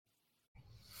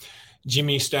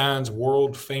Jimmy Stein's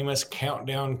world-famous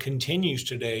countdown continues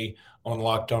today on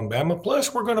Locked On Bama.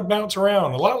 Plus, we're going to bounce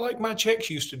around a lot like my checks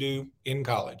used to do in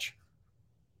college.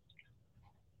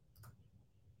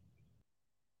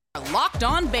 Locked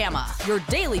On Bama, your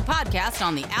daily podcast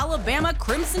on the Alabama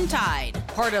Crimson Tide.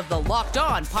 Part of the Locked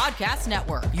On Podcast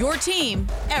Network, your team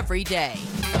every day.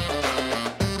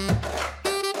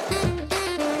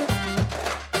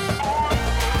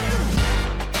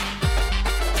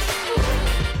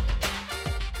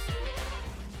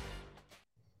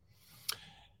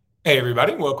 Hey,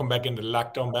 everybody. Welcome back into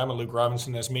Locked On Bama. Luke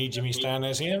Robinson, that's me. Jimmy Stein,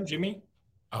 that's him. Jimmy,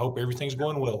 I hope everything's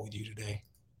going well with you today.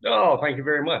 Oh, thank you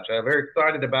very much. I'm very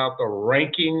excited about the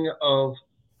ranking of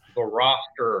the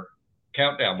roster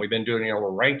countdown. We've been doing,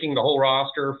 we're ranking the whole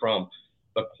roster from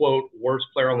the, quote, worst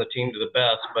player on the team to the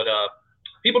best. But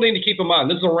people need to keep in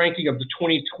mind, this is a ranking of the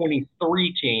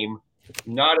 2023 team,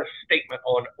 not a statement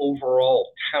on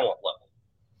overall talent level.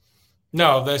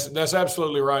 No, that's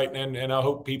absolutely right. And I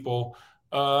hope people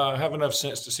have enough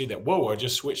sense to see that. Whoa, I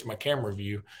just switched my camera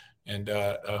view. And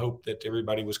I hope that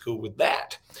everybody was cool with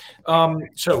that.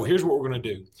 So here's what we're going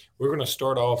to do. We're going to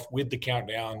start off with the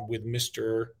countdown with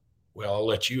well, I'll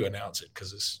let you announce it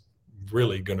because it's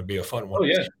really going to be a fun one. Oh,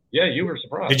 yeah. Yeah, you were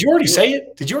surprised. Did you already say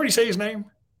it? Did you already say his name?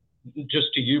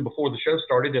 Just to you before the show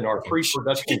started in our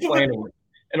pre-production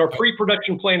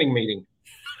planning meeting.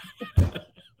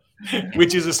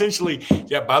 Which is essentially,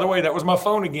 by the way, that was my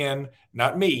phone again,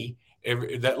 not me.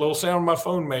 That little sound my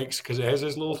phone makes, because it has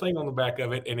this little thing on the back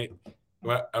of it, and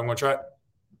I'm going to try it.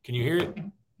 Can you hear it?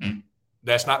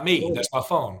 That's not me. That's my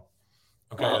phone.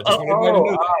 Okay. I just wanted to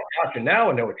know that. Gotcha. Now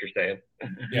I know what you're saying.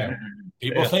 Yeah.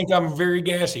 People think I'm very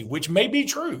gassy, which may be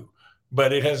true,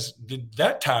 but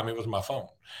that time it was my phone.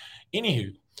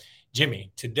 Anywho,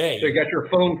 Jimmy, today. So you got your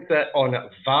phone set on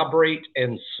vibrate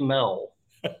and smell.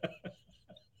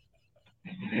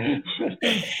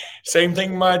 Same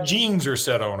thing my jeans are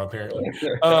set on, apparently.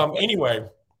 Anyway.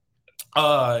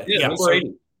 Number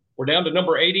 80. We're down to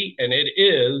number 80, and it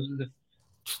is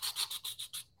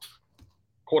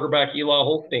quarterback Eli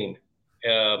Holstein.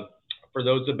 For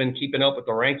those who have been keeping up with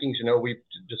the rankings, we've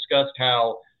discussed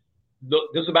how this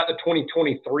is about the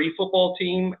 2023 football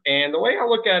team. And the way I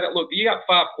look at it, you got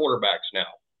 5 quarterbacks now.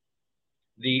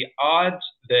 The odds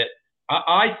that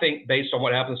I think, based on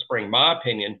what happened in spring, my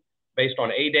opinion, based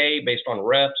on A-Day, based on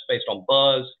reps, based on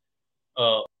buzz,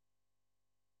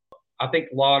 I think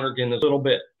Lonergan is a little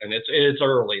bit, and it's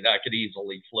early. That could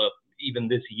easily flip even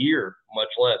this year, much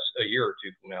less a year or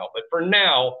two from now. But for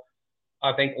now,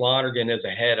 I think Lonergan is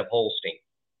ahead of Holstein.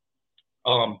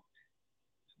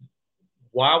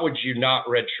 Why would you not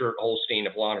redshirt Holstein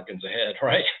if Lonergan's ahead,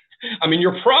 right? I mean,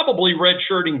 you're probably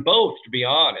redshirting both, to be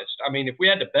honest. I mean, if we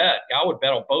had to bet, I would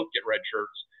bet on both get red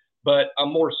shirts. But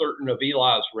I'm more certain of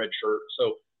Eli's red shirt.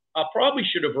 So I probably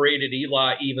should have rated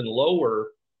Eli even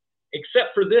lower,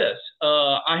 except for this.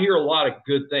 I hear a lot of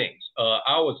good things.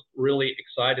 I was really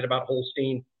excited about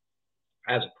Holstein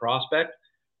as a prospect.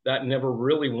 That never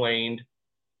really waned.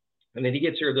 And then he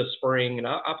gets here this spring, and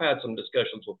I've had some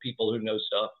discussions with people who know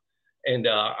stuff. And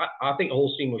I think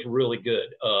Holstein was really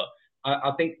good.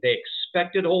 I think they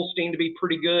expected Holstein to be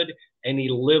pretty good, and he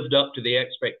lived up to the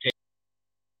expectation.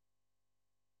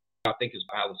 I think is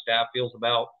how the staff feels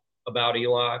about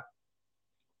Eli.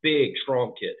 Big,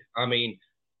 strong kid. I mean,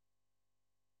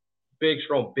 big,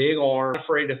 strong, big arm, not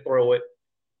afraid to throw it.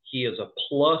 He is a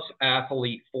plus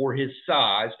athlete for his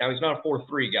size. Now, he's not a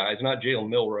 4'3" guy. He's not Jalen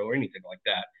Milroe or anything like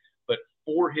that. But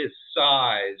for his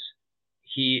size,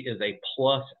 he is a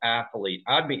plus athlete.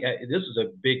 This is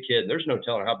a big kid. There's no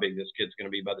telling how big this kid's going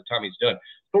to be by the time he's done.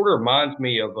 Sort of reminds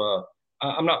me of,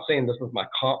 I'm not saying this was my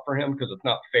comp for him because it's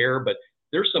not fair, but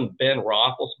there's some Ben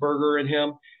Roethlisberger in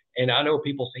him. And I know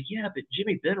people say, yeah, but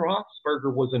Jimmy, Ben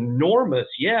Roethlisberger was enormous.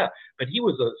 Yeah, but he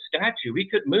was a statue. He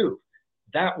couldn't move.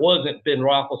 That wasn't Ben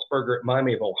Roethlisberger at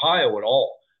Miami of Ohio at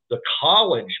all. The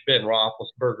college Ben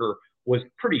Roethlisberger was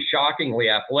pretty shockingly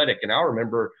athletic. And I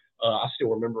still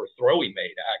remember a throw he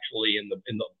made actually in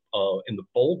the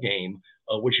bowl game,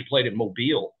 which he played at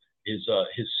Mobile his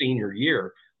senior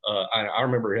year. I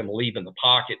remember him leaving the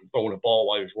pocket and throwing a ball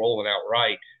while he was rolling out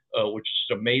right. Which is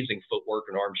just amazing footwork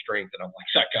and arm strength. And I'm like,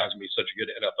 that guy's going to be such a good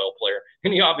NFL player.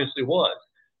 And he obviously was.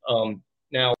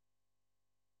 Now,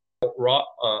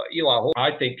 Eli,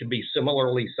 I think, can be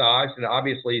similarly sized. And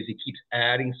obviously, as he keeps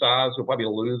adding size, we'll probably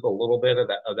lose a little bit of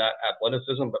that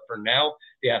athleticism. But for now,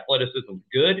 the athleticism is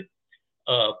good.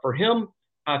 For him,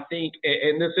 I think,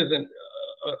 and this isn't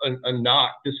a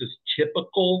knock, this is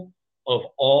typical of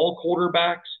all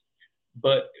quarterbacks.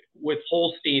 But with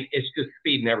Holstein, it's just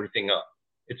speeding everything up.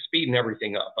 it's speeding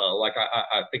everything up. Like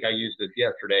I think I used this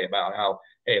yesterday about how,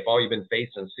 hey, if all you've been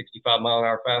facing is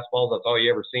 65-mile-an-hour fastballs, that's all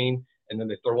you ever seen, and then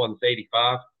they throw one that's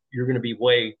 85, you're going to be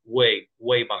way, way,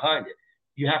 way behind it.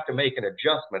 You have to make an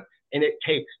adjustment, and it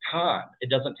takes time. It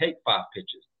doesn't take 5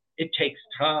 pitches. It takes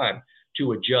time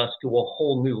to adjust to a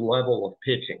whole new level of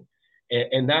pitching.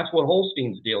 And that's what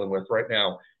Holstein's dealing with right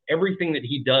now. Everything that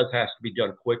he does has to be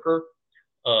done quicker.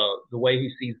 The way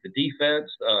he sees the defense,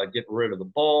 getting rid of the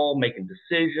ball, making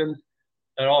decisions,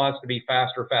 it all has to be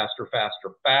faster, faster,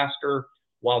 faster, faster,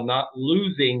 while not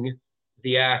losing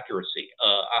the accuracy.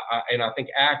 And I think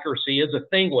accuracy is a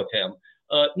thing with him.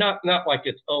 Not like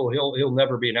it's, he'll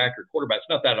never be an accurate quarterback. It's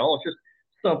not that at all. It's just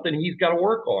something he's got to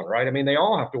work on, right? I mean, they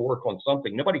all have to work on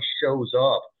something. Nobody shows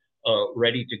up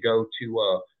ready to go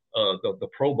to the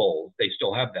Pro Bowl. They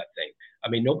still have that thing. I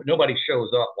mean, nobody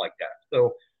shows up like that.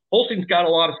 So Holstein's got a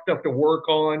lot of stuff to work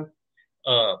on,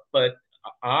 but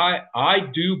I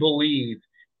do believe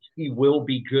he will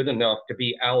be good enough to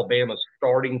be Alabama's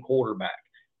starting quarterback,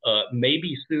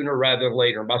 maybe sooner rather than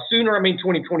later. By sooner, I mean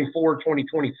 2024,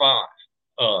 2025.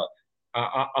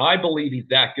 I believe he's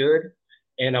that good,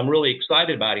 and I'm really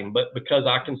excited about him. But because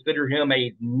I consider him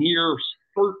a near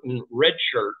certain red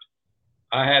shirt,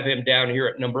 I have him down here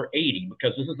at number 80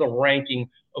 because this is a ranking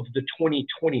of the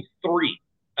 2023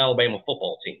 Alabama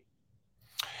football team.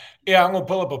 Yeah, I'm going to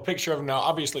pull up a picture of him now.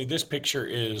 Obviously, this picture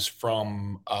is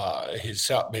from his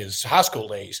high school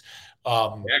days.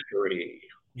 Zachary.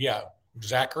 Yeah,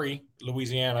 Zachary,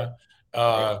 Louisiana.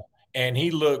 Yeah. And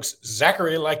he looks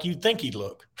Zachary like you'd think he'd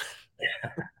look.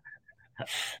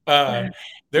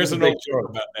 There's an old joke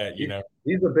about that, you know.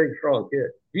 He's a big, strong kid.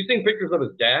 Have you seen pictures of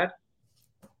his dad?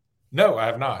 No, I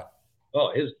have not.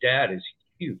 Oh, his dad is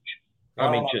huge. I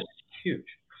mean, just huge.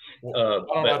 Why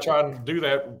don't I try and do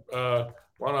that?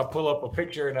 Why don't I pull up a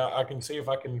picture and I can see if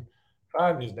I can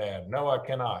find his dad? No, I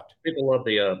cannot. People love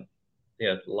the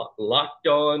locked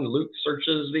on. Luke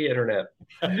searches the internet.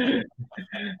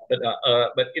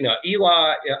 but you know,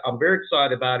 Eli, I'm very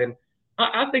excited about him.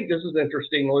 I think this is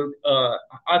interesting, Luke.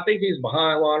 I think he's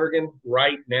behind Lonergan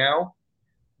right now.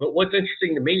 But what's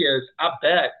interesting to me is I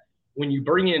bet when you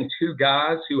bring in 2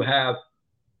 guys who have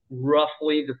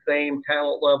roughly the same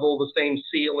talent level, the same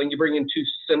ceiling, you bring in 2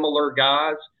 similar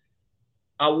guys,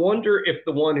 I wonder if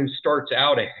the one who starts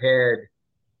out ahead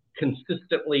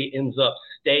consistently ends up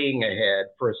staying ahead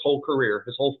for his whole career,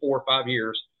 his whole 4 or 5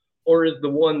 years, or is the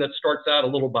one that starts out a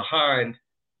little behind,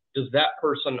 does that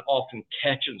person often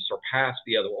catch and surpass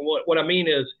the other one? What I mean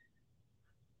is,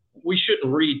 we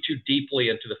shouldn't read too deeply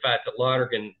into the fact that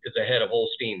Lonergan is ahead of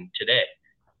Holstein today.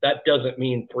 That doesn't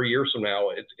mean 3 years from now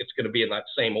it's going to be in that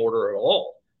same order at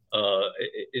all.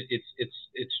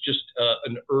 It's just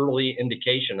an early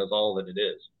indication is all that it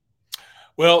is.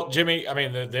 Well, Jimmy, I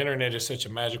mean, the internet is such a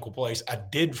magical place. I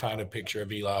did find a picture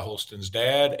of Eli Holstein's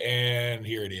dad, and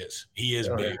here it is. He is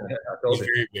big. He's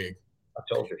very big. I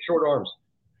told you. Short arms.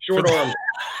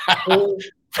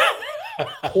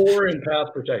 Poor in pass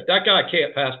protect. That guy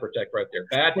can't pass protect right there.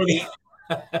 Bad feet.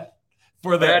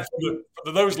 For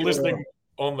those listening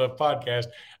on the podcast,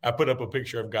 I put up a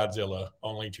picture of Godzilla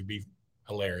only to be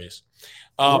hilarious.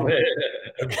 Okay.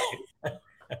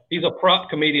 He's a prop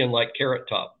comedian like Carrot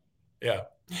Top. Yeah,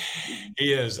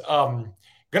 he is. Gonna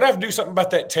have to do something about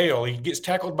that tail. He gets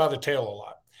tackled by the tail a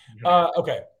lot.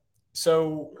 Okay,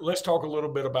 so let's talk a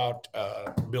little bit about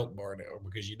Built Bar now,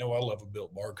 because you know I love a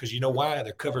Built Bar, because you know why?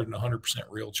 They're covered in 100%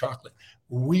 real chocolate,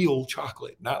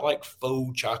 not like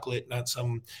faux chocolate, not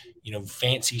some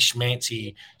fancy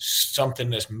schmancy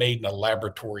something that's made in a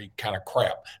laboratory kind of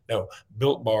crap. No,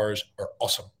 Built Bars are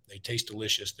awesome. They taste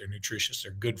delicious. They're nutritious.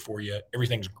 They're good for you.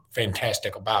 Everything's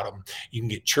fantastic about them. You can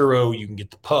get churro. You can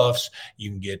get the puffs. You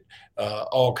can get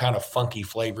all kind of funky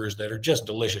flavors that are just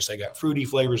delicious. They got fruity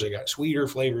flavors. They got sweeter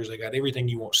flavors. They got everything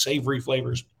you want, savory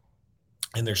flavors.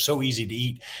 And they're so easy to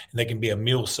eat, and they can be a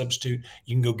meal substitute.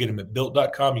 You can go get them at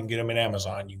Built.com. You can get them at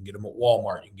Amazon. You can get them at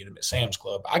Walmart. You can get them at Sam's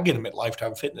Club. I get them at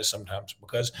Lifetime Fitness sometimes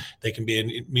because they can be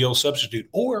a meal substitute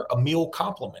or a meal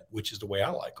complement, which is the way I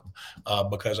like them,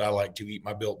 because I like to eat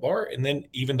my Built Bar. And then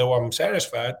even though I'm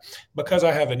satisfied, because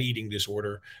I have an eating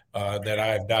disorder that I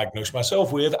have diagnosed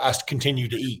myself with, I continue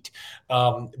to eat.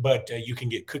 But you can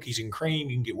get cookies and cream.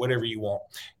 You can get whatever you want.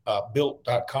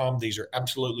 Built.com. These are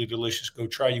absolutely delicious. Go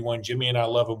try you one. Jimmy and I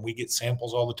love them. We get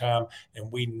samples all the time,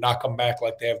 and we knock them back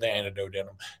like they have the antidote in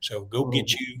them. So go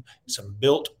get you some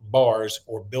Built Bars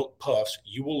or Built Puffs.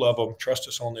 You will love them. Trust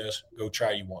us on this. Go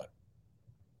try you one.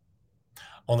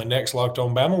 On the next Locked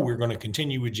On Bama, we're going to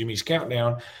continue with Jimmy's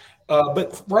countdown.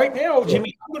 But right now,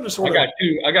 Jimmy, I'm going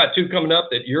to I got two coming up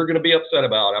that you're going to be upset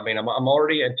about. I mean, I'm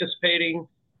already anticipating.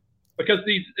 because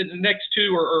the next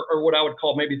two are what I would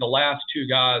call maybe the last two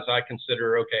guys I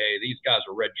consider, okay, these guys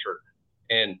are redshirt.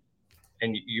 And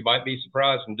you might be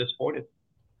surprised and disappointed.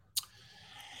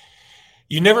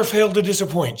 You never fail to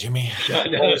disappoint, Jimmy. That's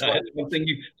one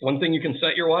thing you can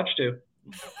set your watch to.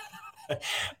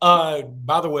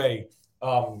 By the way,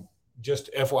 just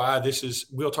FYI,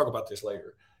 we'll talk about this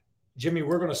later. Jimmy,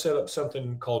 we're going to set up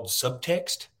something called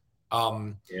Subtext.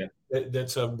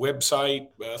 That's a website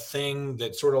thing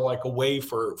that's sort of like a way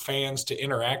for fans to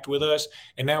interact with us.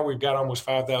 And now we've got almost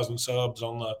 5,000 subs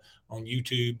on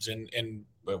YouTube's, and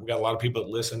we've got a lot of people that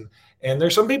listen. And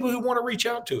there's some people who want to reach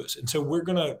out to us. And so you're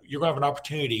going to have an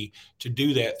opportunity to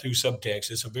do that through Subtext.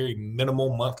 It's a very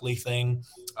minimal monthly thing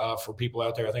for people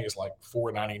out there. I think it's like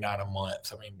 $4.99 a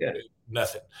month. I mean,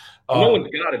 nothing. No one's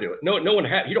got to do it. No one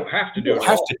you don't have to do it. You don't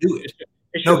have to do it.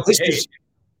 It's just,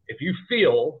 if you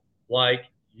feel like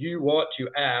you want to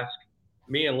ask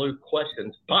me and Luke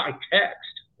questions by text,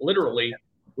 literally,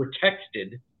 we're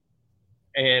texted,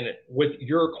 and with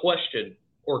your question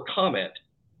or comment,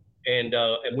 and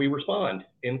we respond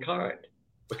in kind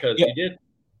because you did.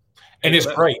 And it's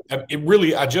great.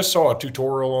 I just saw a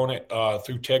tutorial on it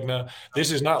through Tegna.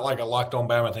 This is not like a Locked On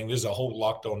Bama thing. This is a whole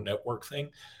Locked On Network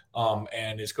thing.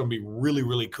 And it's going to be really,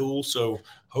 really cool. So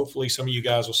hopefully some of you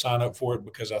guys will sign up for it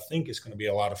because I think it's going to be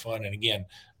a lot of fun. And again,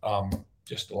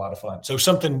 just a lot of fun. So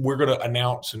something we're going to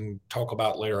announce and talk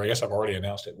about later. I guess I've already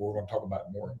announced it. We're going to talk about it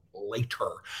more later.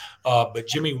 But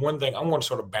Jimmy, one thing I want to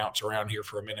sort of bounce around here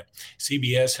for a minute.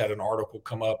 CBS had an article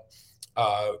come up,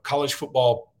 college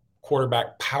football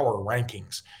quarterback power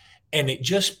rankings. And it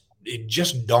just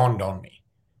dawned on me,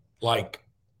 like,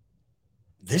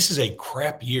 this is a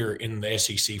crap year in the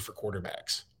SEC for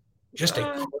quarterbacks. Just a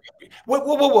crap year.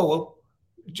 Whoa.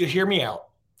 Just hear me out.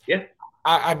 Yeah.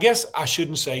 I guess I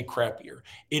shouldn't say crap year.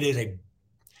 It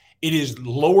is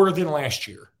lower than last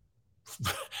year.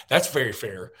 That's very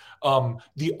fair.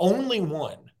 The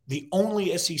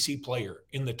only SEC player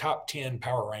in the top 10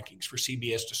 power rankings for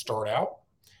CBS to start out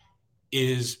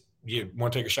is, you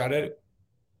want to take a shot at it?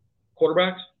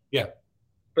 Quarterbacks? Yeah.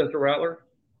 Spencer Rattler?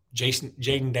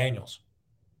 Jaden Daniels.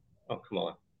 Oh, come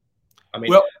on. I mean,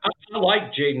 well, I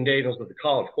like Jaden Daniels as a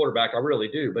college quarterback. I really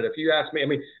do. But if you ask me, I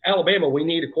mean, Alabama, we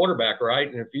need a quarterback, right?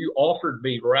 And if you offered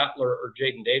me Rattler or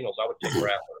Jaden Daniels, I would take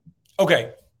Rattler.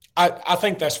 Okay. I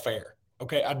think that's fair.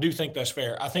 Okay. I do think that's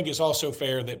fair. I think it's also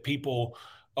fair that people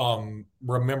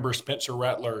remember Spencer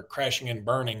Rattler crashing and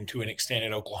burning to an extent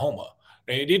at Oklahoma.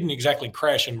 He didn't exactly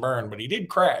crash and burn, but he did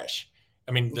crash.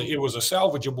 I mean, it was a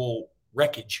salvageable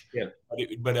wreckage. Yeah.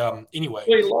 But anyway.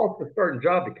 Well, he lost the starting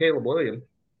job to Caleb Williams.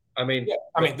 I mean,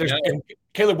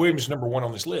 Caleb Williams is number one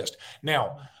on this list.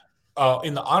 Now,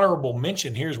 in the honorable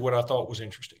mention, here's what I thought was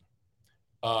interesting.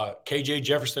 KJ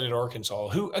Jefferson at Arkansas,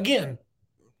 who, again,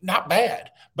 not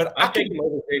bad. But I think him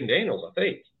over Jaden Daniels, I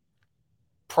think.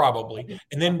 Probably.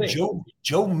 And then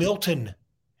Joe Milton.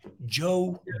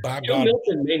 Joe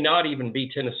Milton may not even be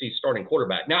Tennessee's starting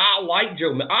quarterback. Now, I like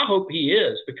Joe. I hope he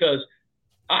is, because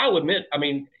I'll admit, I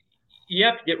mean, you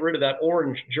have to get rid of that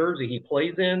orange jersey he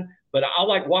plays in, but I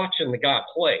like watching the guy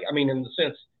play. I mean, in the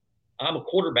sense, I'm a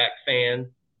quarterback fan.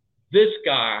 This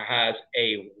guy has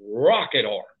a rocket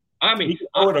arm. I mean, he can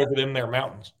throw it over them there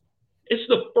mountains. It's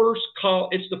the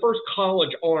first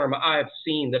college arm I have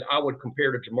seen that I would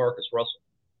compare to Jamarcus Russell.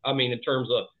 I mean, in terms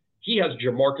of, he has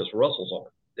Jamarcus Russell's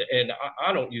arm, and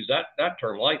I don't use that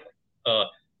term lightly.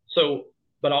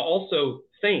 But I also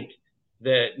think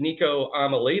that Nico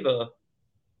Iamaleava,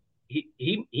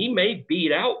 he may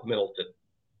beat out Milton.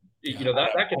 You know,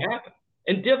 that can happen.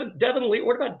 And Devin Leary,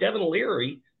 what about Devin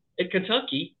Leary at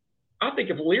Kentucky? I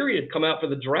think if Leary had come out for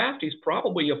the draft, he's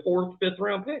probably a 4th, 5th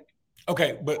round pick.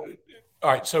 Okay, but all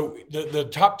right, so the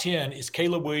top 10 is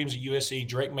Caleb Williams at USC,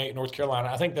 Drake May at North Carolina.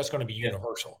 I think that's going to be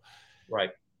universal. Right.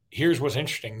 Here's what's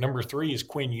interesting. Number 3 is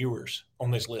Quinn Ewers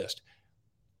on this list.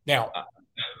 Now,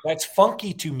 that's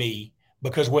funky to me,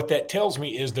 because what that tells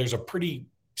me is there's a pretty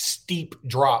steep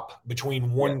drop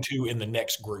between 1, 2 in the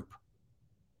next group.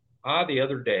 The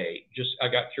other day, I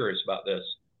got curious about this.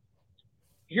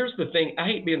 Here's the thing. I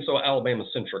hate being so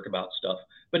Alabama-centric about stuff,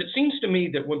 but it seems to me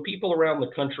that when people around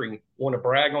the country want to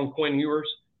brag on Quinn Ewers,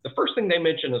 the first thing they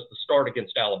mention is the start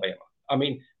against Alabama. I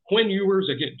mean, Quinn Ewers,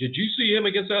 again, did you see him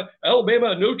against Alabama?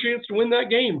 Had no chance to win that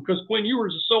game because Quinn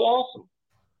Ewers is so awesome.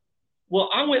 Well,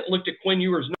 I went and looked at Quinn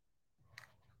Ewers'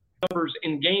 numbers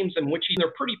in games in which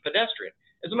they're pretty pedestrian.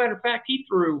 As a matter of fact, he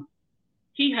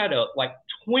had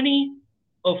 20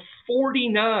 of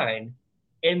 49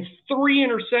 and 3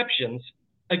 interceptions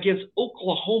against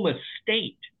Oklahoma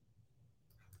State.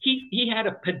 He had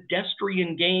a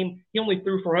pedestrian game. He only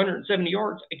threw for 170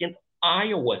 yards against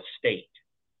Iowa State.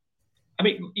 I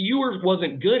mean, Ewers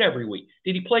wasn't good every week.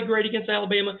 Did he play great against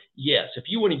Alabama? Yes. If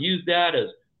you want to use that as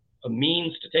a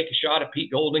means to take a shot at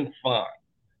Pete Golding, fine.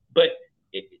 But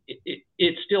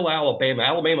it's still Alabama.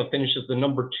 Alabama finishes the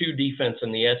number 2 defense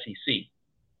in the SEC.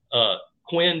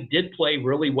 Quinn did play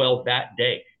really well that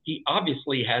day. He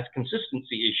obviously has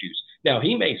consistency issues. Now,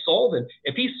 he may solve them.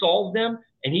 If he solves them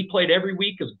and he played every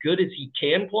week as good as he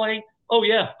can play, oh,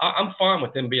 yeah, I'm fine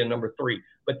with him being number 3.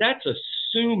 But that's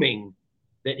assuming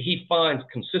that he finds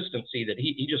consistency that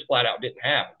he just flat out didn't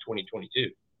have in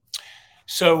 2022.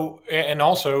 So, and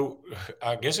also,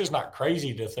 I guess it's not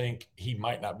crazy to think he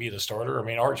might not be the starter. I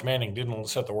mean, Arch Manning didn't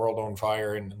set the world on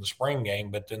fire in the spring game,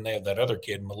 but then they have that other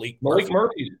kid, Malik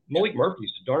Murphy. Malik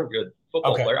Murphy's a darn good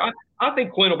football player. I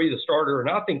think Quinn will be the starter, and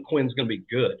I think Quinn's going to be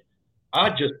good. I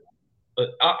just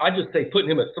say putting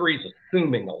him at 3 is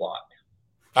assuming a lot.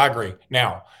 I agree.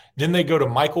 Now, then they go to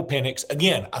Michael Penix.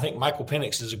 Again, I think Michael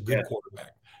Penix is a good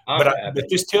quarterback. But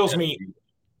this tells me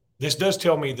 – this does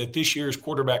tell me that this year's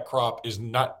quarterback crop is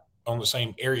not on the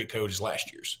same area code as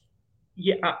last year's.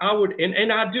 Yeah, I would,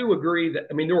 and I do agree that,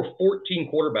 I mean, there were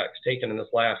 14 quarterbacks taken in this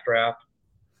last draft,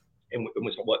 and it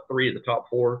was, 3 of the top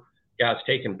 4 guys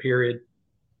taken, period.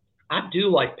 I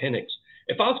do like Penix.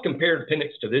 If I was comparing Penix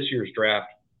to this year's draft,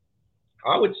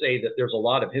 I would say that there's a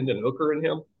lot of Hendon Hooker in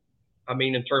him. I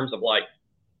mean, in terms of like,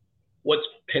 what's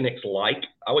Penix like?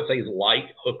 I would say he's like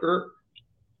Hooker,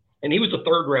 and he was a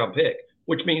 3rd-round pick,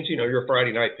 which means, you're a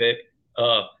Friday night pick.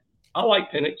 I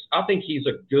like Penix. I think he's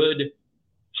a good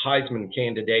Heisman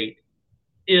candidate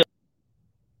if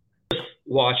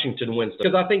Washington wins.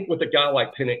 Because I think with a guy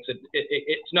like Penix,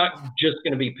 it's not just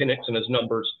going to be Penix and his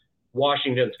numbers.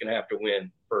 Washington's going to have to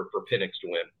win for Penix to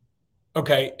win.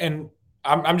 Okay, and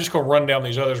I'm just going to run down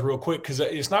these others real quick because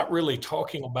it's not really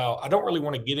talking about – I don't really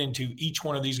want to get into each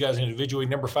one of these guys individually.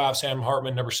 Number 5, Sam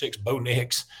Hartman. Number 6, Bo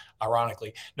Nix,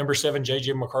 ironically. Number 7,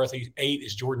 J.J. McCarthy. 8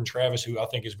 is Jordan Travis, who I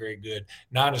think is very good.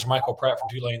 9 is Michael Pratt from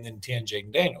Tulane. And then 10,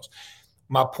 Jaden Daniels.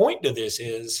 My point to this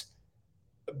is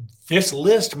this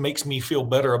list makes me feel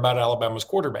better about Alabama's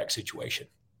quarterback situation.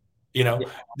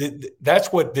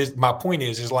 That's what my point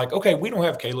is like, okay, we don't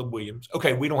have Caleb Williams.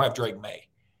 Okay, we don't have Drake May.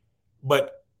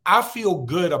 But I feel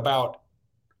good about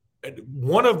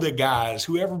one of the guys,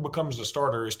 whoever becomes the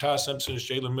starter, is Ty Simpson, is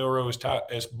Jalen Milroe,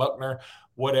 is Buckner,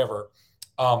 whatever.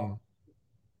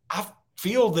 I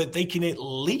feel that they can at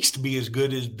least be as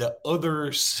good as the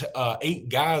other 8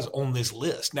 guys on this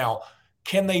list. Now,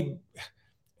 can they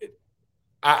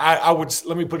 – I would –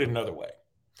 let me put it another way.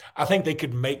 I think they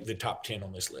could make the top 10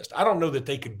 on this list. I don't know that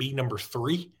they could be number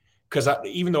 3. Because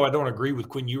even though I don't agree with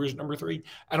Quinn Ewers number 3,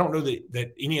 I don't know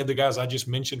that any of the guys I just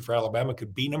mentioned for Alabama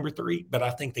could be number 3, but I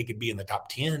think they could be in the top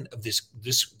 10 of this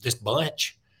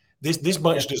bunch. This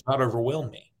bunch does not overwhelm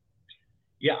me.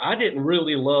 Yeah, I didn't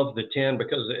really love the 10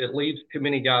 because it leaves too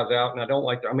many guys out, and I don't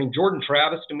like that. I mean, Jordan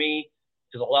Travis to me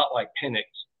is a lot like Penix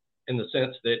in the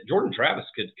sense that Jordan Travis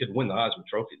could win the Heisman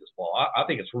Trophy this fall. I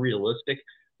think it's realistic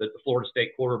that the Florida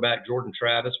State quarterback Jordan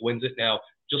Travis wins it. Now,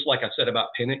 just like I said about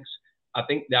Penix, I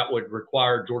think that would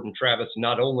require Jordan Travis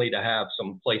not only to have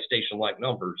some PlayStation-like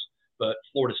numbers, but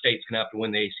Florida State's going to have to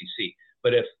win the ACC.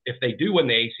 But if they do win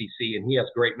the ACC and he has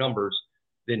great numbers,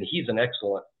 then he's an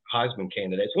excellent Heisman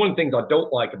candidate. It's one of the things I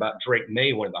don't like about Drake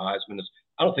May winning the Heisman is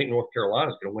I don't think North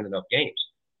Carolina's going to win enough games.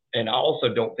 And I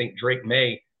also don't think Drake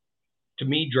May – to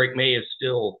me, Drake May is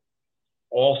still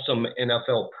awesome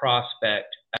NFL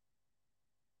prospect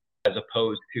as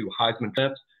opposed to Heisman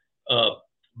fence.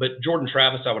 But Jordan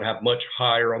Travis, I would have much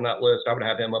higher on that list. I would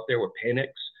have him up there with Penix.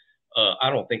 I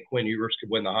don't think Quinn Ewers could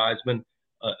win the Heisman.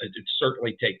 It'd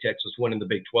certainly take Texas winning the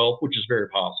Big 12, which is very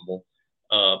possible.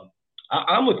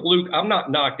 I'm with Luke. I'm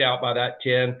not knocked out by that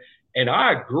 10. And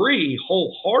I agree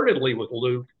wholeheartedly with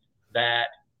Luke that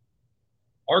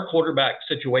our quarterback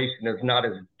situation is not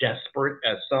as desperate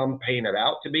as some paint it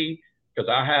out to be, because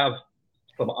I have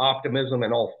some optimism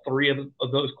in all 3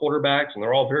 of those quarterbacks, and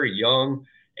they're all very young.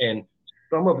 And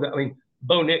some of them, I mean,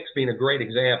 Bo Nix being a great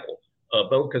example,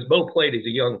 because Bo played as a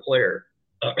young player.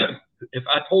 If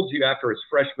I told you after his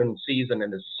freshman season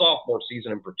and his sophomore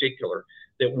season in particular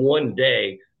that one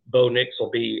day Bo Nix will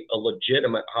be a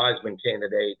legitimate Heisman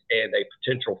candidate and a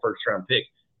potential first-round pick,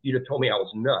 you'd have told me I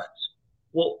was nuts.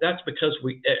 Well, that's because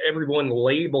everyone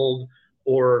labeled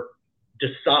or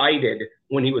decided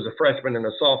when he was a freshman and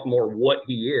a sophomore what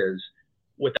he is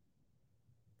without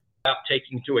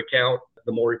taking into account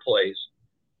the more he plays.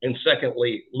 And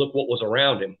secondly, look what was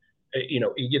around him.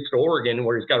 He gets to Oregon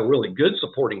where he's got a really good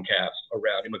supporting cast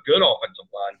around him, a good offensive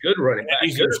line, good running back,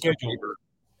 good receiver.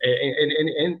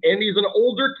 And he's an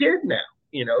older kid now.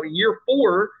 Year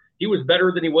 4, he was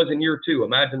better than he was in year 2.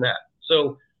 Imagine that.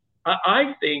 So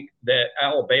I think that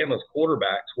Alabama's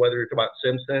quarterbacks, whether you're talking about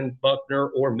Simpson, Buckner,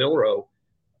 or Milroe,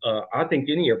 I think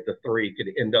any of the three could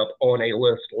end up on a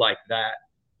list like that,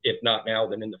 if not now,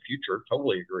 then in the future.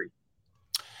 Totally agree.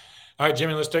 All right,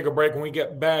 Jimmy, let's take a break. When we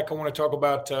get back, I want to talk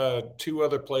about two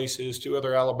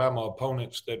other Alabama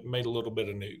opponents that made a little bit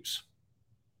of news.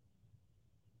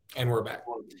 And we're back.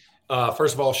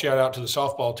 First of all, shout out to the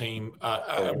softball team.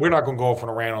 We're not going to go off on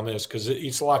a rant on this because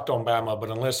it's locked on Bama, but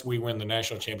unless we win the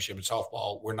national championship in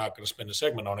softball, we're not going to spend a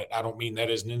segment on it. I don't mean that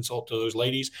as an insult to those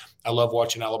ladies. I love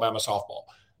watching Alabama softball.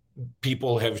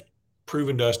 People have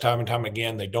proven to us time and time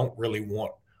again they don't really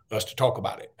want us to talk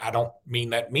about it. I don't mean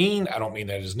that mean. I don't mean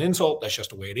that as an insult. That's just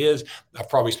the way it is. I've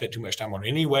probably spent too much time on it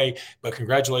anyway, but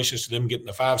congratulations to them getting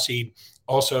the 5 seed.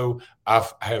 Also, I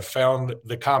have found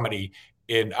the comedy.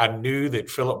 And I knew that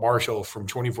Philip Marshall from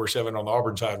 24/7 on the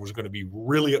Auburn side was going to be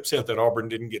really upset that Auburn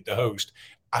didn't get to host.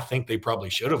 I think they probably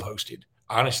should have hosted.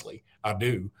 Honestly, I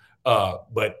do.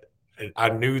 But I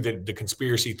knew that the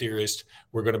conspiracy theorists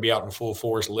were going to be out in full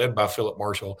force, led by Philip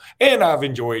Marshall. And I've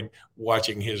enjoyed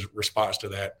watching his response to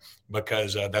that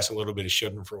because that's a little bit of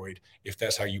Schadenfreude, if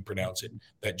that's how you pronounce it,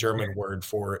 that German word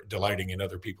for delighting in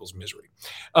other people's misery.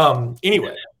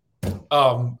 Anyway.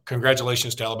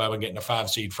 Congratulations to Alabama getting a 5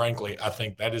 seed. Frankly, I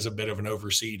think that is a bit of an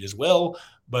overseed as well,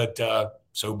 but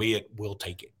so be it. We'll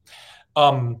take it.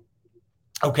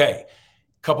 Okay.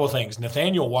 Couple of things.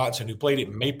 Nathaniel Watson, who played at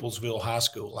Maplesville High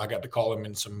School, I got to call him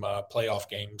in some playoff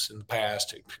games in the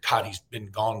past. God, he's been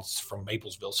gone from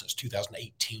Maplesville since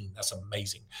 2018. That's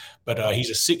amazing. But he's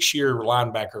a 6-year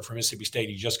linebacker for Mississippi State.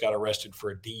 He just got arrested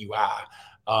for a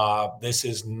DUI. This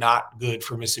is not good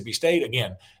for Mississippi State.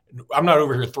 Again, I'm not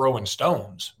over here throwing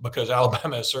stones because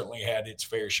Alabama has certainly had its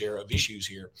fair share of issues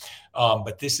here.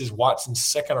 But this is Watson's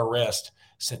second arrest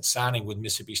since signing with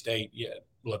Mississippi State. Yeah,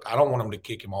 look, I don't want them to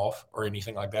kick him off or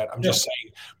anything like that. I'm just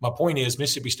saying my point is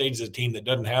Mississippi State is a team that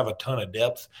doesn't have a ton of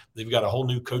depth. They've got a whole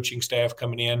new coaching staff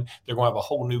coming in. They're going to have a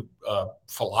whole new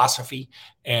philosophy.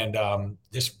 And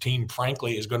this team,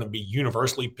 frankly, is going to be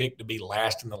universally picked to be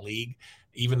last in the league,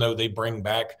 even though they bring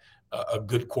back a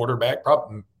good quarterback,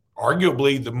 probably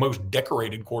arguably the most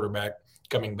decorated quarterback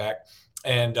coming back.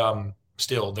 And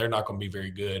still, they're not going to be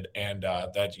very good. And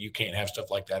that you can't have stuff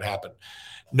like that happen.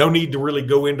 No need to really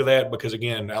go into that because,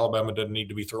 again, Alabama doesn't need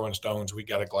to be throwing stones. We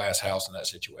got a glass house in that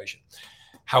situation.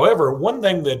 However, one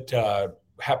thing that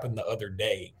happened the other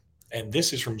day, and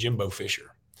this is from Jimbo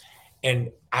Fisher,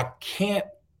 and I can't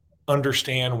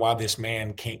understand why this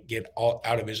man can't get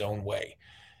out of his own way.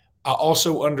 I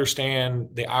also understand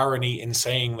the irony in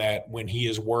saying that when he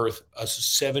is worth a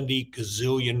 $70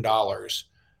 gazillion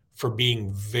for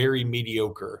being very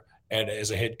mediocre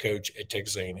as a head coach at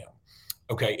Texas A&M.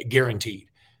 Okay, guaranteed.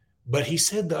 But he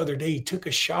said the other day he took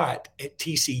a shot at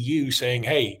TCU saying,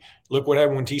 hey, look what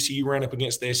happened when TCU ran up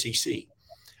against the SEC.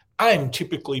 I am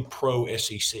typically pro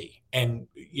SEC. And,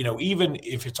 you know, even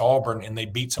if it's Auburn and they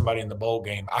beat somebody in the bowl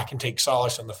game, I can take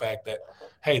solace in the fact that,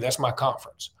 hey, that's my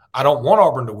conference. I don't want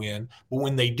Auburn to win, but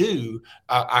when they do,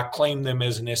 I claim them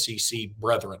as an SEC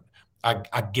brethren. I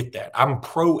get that. I'm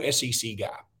pro SEC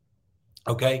guy.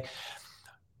 Okay.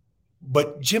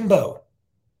 But Jimbo,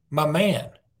 my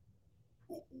man,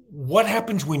 what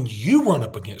happens when you run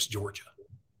up against Georgia?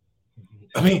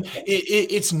 I mean,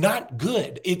 it's not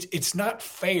good. It's not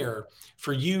fair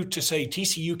for you to say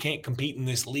TCU can't compete in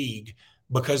this league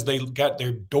because they got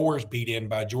their doors beat in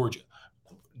by Georgia.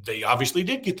 They obviously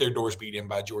did get their doors beat in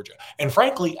by Georgia. And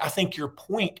frankly, I think your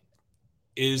point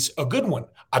is a good one.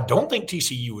 I don't think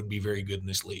TCU would be very good in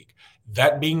this league.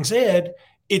 That being said,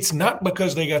 it's not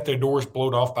because they got their doors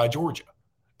blown off by Georgia.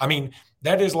 I mean,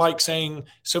 that is like saying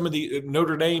some of the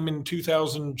Notre Dame in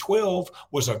 2012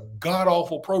 was a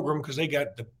god-awful program because they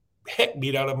got the heck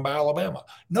beat out of them by Alabama.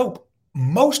 Nope.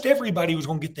 Most everybody was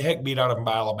going to get the heck beat out of them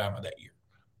by Alabama that year.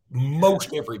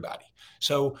 Most everybody.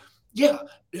 So, yeah,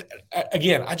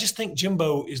 again, I just think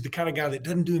Jimbo is the kind of guy that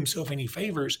doesn't do himself any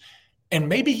favors. And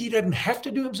maybe he doesn't have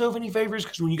to do himself any favors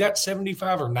because when you got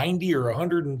 75 or 90 or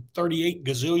 138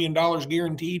 gazillion dollars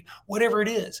guaranteed, whatever it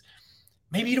is,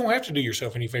 maybe you don't have to do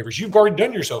yourself any favors. You've already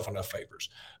done yourself enough favors.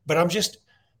 But I'm just,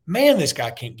 man, this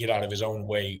guy can't get out of his own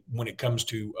way when it comes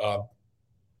to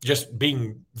just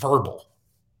being verbal.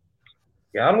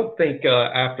 Yeah, I don't think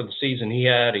after the season he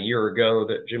had a year ago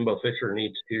that Jimbo Fisher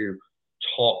needs to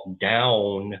talk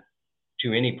down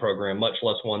to any program, much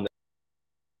less one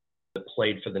that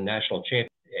played for the national champion.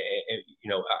 You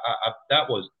know, that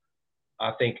was,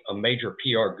 I think, a major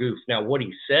PR goof. Now, what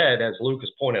he said, as Lucas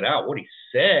pointed out, what he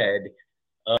said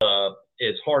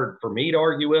is hard for me to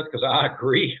argue with because I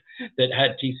agree that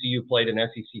had TCU played an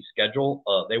SEC schedule,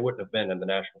 they wouldn't have been in the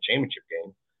national championship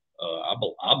game.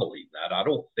 I believe that. I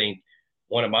don't think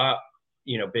one of my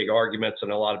big arguments,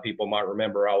 and a lot of people might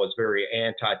remember I was very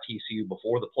anti-TCU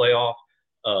before the playoff,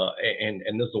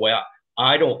 and this is the way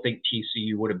I don't think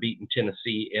TCU would have beaten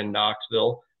Tennessee in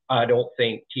Knoxville. I don't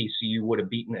think TCU would have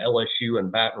beaten LSU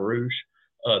and Baton Rouge,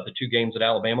 the 2 games that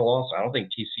Alabama lost. I don't think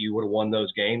TCU would have won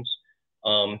those games.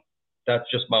 That's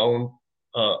just my own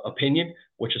opinion,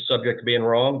 which is subject to being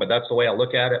wrong, but that's the way I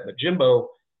look at it. But Jimbo,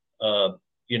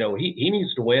 he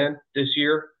needs to win this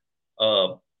year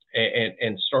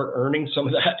and start earning some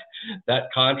of that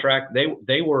contract.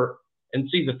 They were, and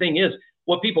see, the thing is,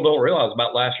 what people don't realize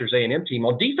about last year's A&M team,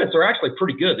 on defense, they're actually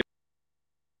pretty good.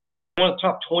 They're one of the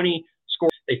top 20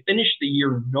 scorers. They finished the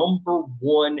year number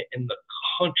 1 in the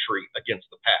country against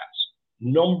the pass.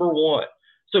 Number 1.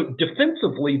 So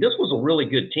defensively, this was a really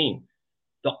good team.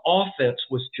 The offense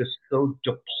was just so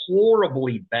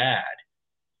deplorably bad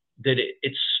that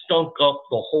it stunk up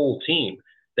the whole team.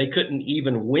 They couldn't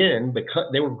even win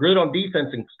because they were good on defense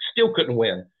and still couldn't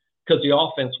win because the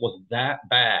offense was that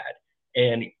bad.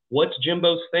 And what's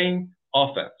Jimbo's thing?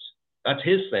 Offense. That's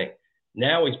his thing.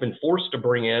 Now he's been forced to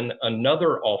bring in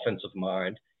another offensive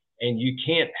mind, and you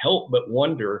can't help but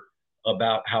wonder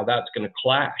about how that's going to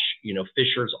clash.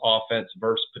 Fisher's offense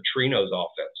versus Petrino's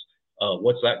offense.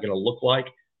 What's that going to look like?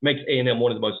 Makes A&M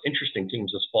one of the most interesting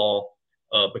teams this fall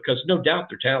because no doubt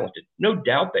they're talented. No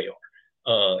doubt they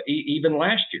are. Even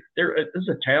last year, this is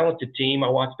a talented team. I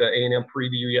watched the A&M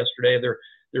preview yesterday of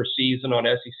their season on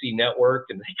SEC Network,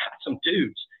 and they got some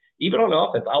dudes. Even on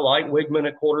offense, I like Wigman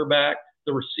at quarterback.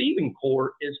 The receiving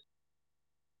core is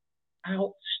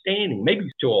outstanding.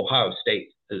 Maybe to Ohio State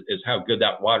is how good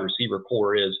that wide receiver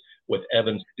core is with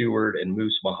Evan Stewart and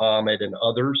Moose Muhammad and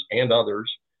others. And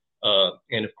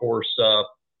of course,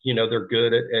 they're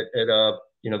good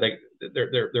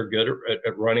they're good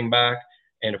at running back.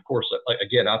 And of course,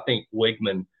 again, I think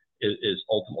Wigman is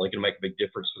ultimately going to make a big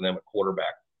difference for them at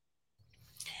quarterback.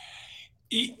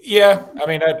 Yeah, I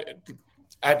mean,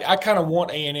 I kind of want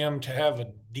A&M to have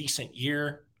a decent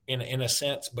year in a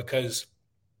sense because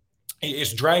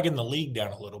it's dragging the league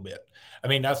down a little bit. I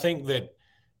mean, I think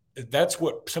that's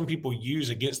what some people use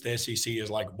against the SEC is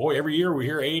like, boy, every year we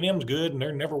hear A&M's good and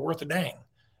they're never worth a dang.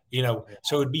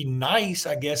 So it'd be nice,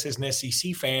 I guess, as an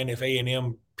SEC fan if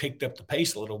A&M picked up the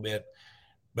pace a little bit.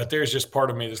 But there's just part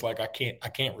of me that's like, I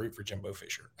can't root for Jimbo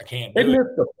Fisher. I can't. They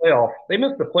missed the playoff. They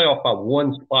missed the playoff by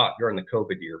 1 spot during the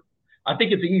COVID year. I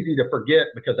think it's easy to forget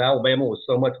because Alabama was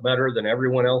so much better than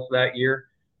everyone else that year.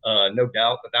 No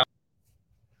doubt that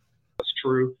was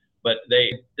true. But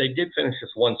they did finish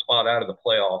just 1 spot out of the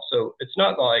playoffs. So it's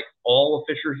not like all of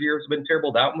Fisher's years have been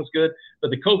terrible. That one was good. But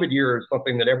the COVID year is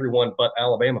something that everyone but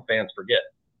Alabama fans forget.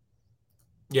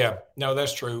 Yeah, no,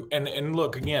 that's true. And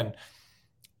look, again,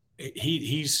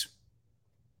 he's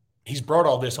brought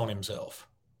all this on himself.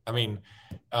 I mean,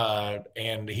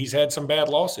 and he's had some bad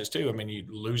losses too. I mean,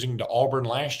 losing to Auburn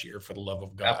last year, for the love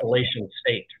of God. Appalachian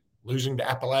State. Losing to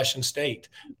Appalachian State,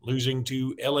 losing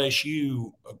to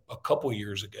LSU a couple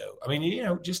years ago. I mean,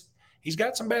 he's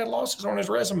got some bad losses on his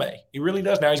resume. He really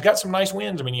does. Now he's got some nice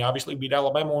wins. I mean, he obviously beat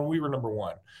Alabama when we were number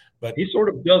 1, but he sort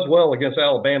of does well against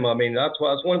Alabama. I mean, that's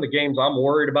one of the games I'm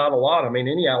worried about a lot. I mean,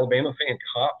 any Alabama fan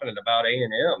confident about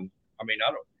A&M. I mean,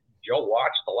 y'all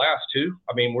watch the last 2.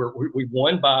 I mean, we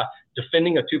won by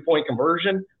defending a 2-point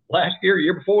conversion last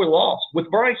year before we lost with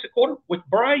Bryce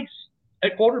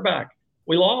at quarterback.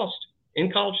 We lost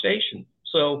in College Station.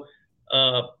 So,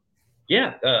 A&M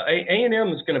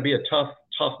is going to be a tough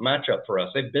matchup for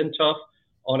us. They've been tough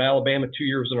on Alabama 2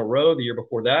 years in a row. The year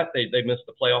before that, they missed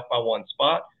the playoff by 1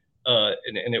 spot,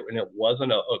 and it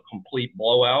wasn't a complete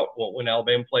blowout when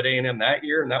Alabama played A&M that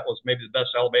year, and that was maybe the best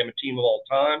Alabama team of all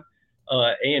time.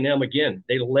 A&M, again,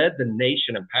 they led the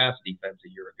nation in pass defense a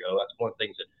year ago. That's one of the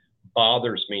things that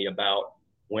bothers me about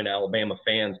when Alabama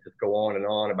fans just go on and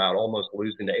on about almost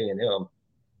losing to A&M.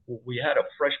 We had a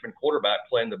freshman quarterback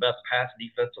playing the best pass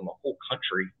defense in the whole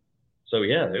country. So,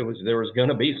 yeah, there was going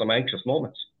to be some anxious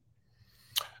moments.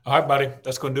 All right, buddy.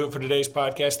 That's going to do it for today's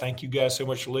podcast. Thank you guys so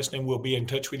much for listening. We'll be in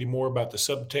touch with you more about the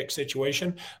Subtext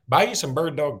situation. Buy you some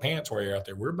Bird Dog pants while you're out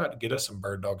there. We're about to get us some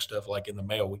Bird Dog stuff like in the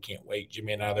mail. We can't wait.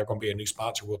 Jimmy and I, they're going to be a new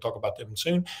sponsor. We'll talk about them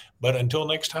soon. But until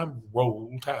next time,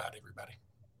 roll tide, everybody.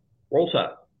 Roll tide.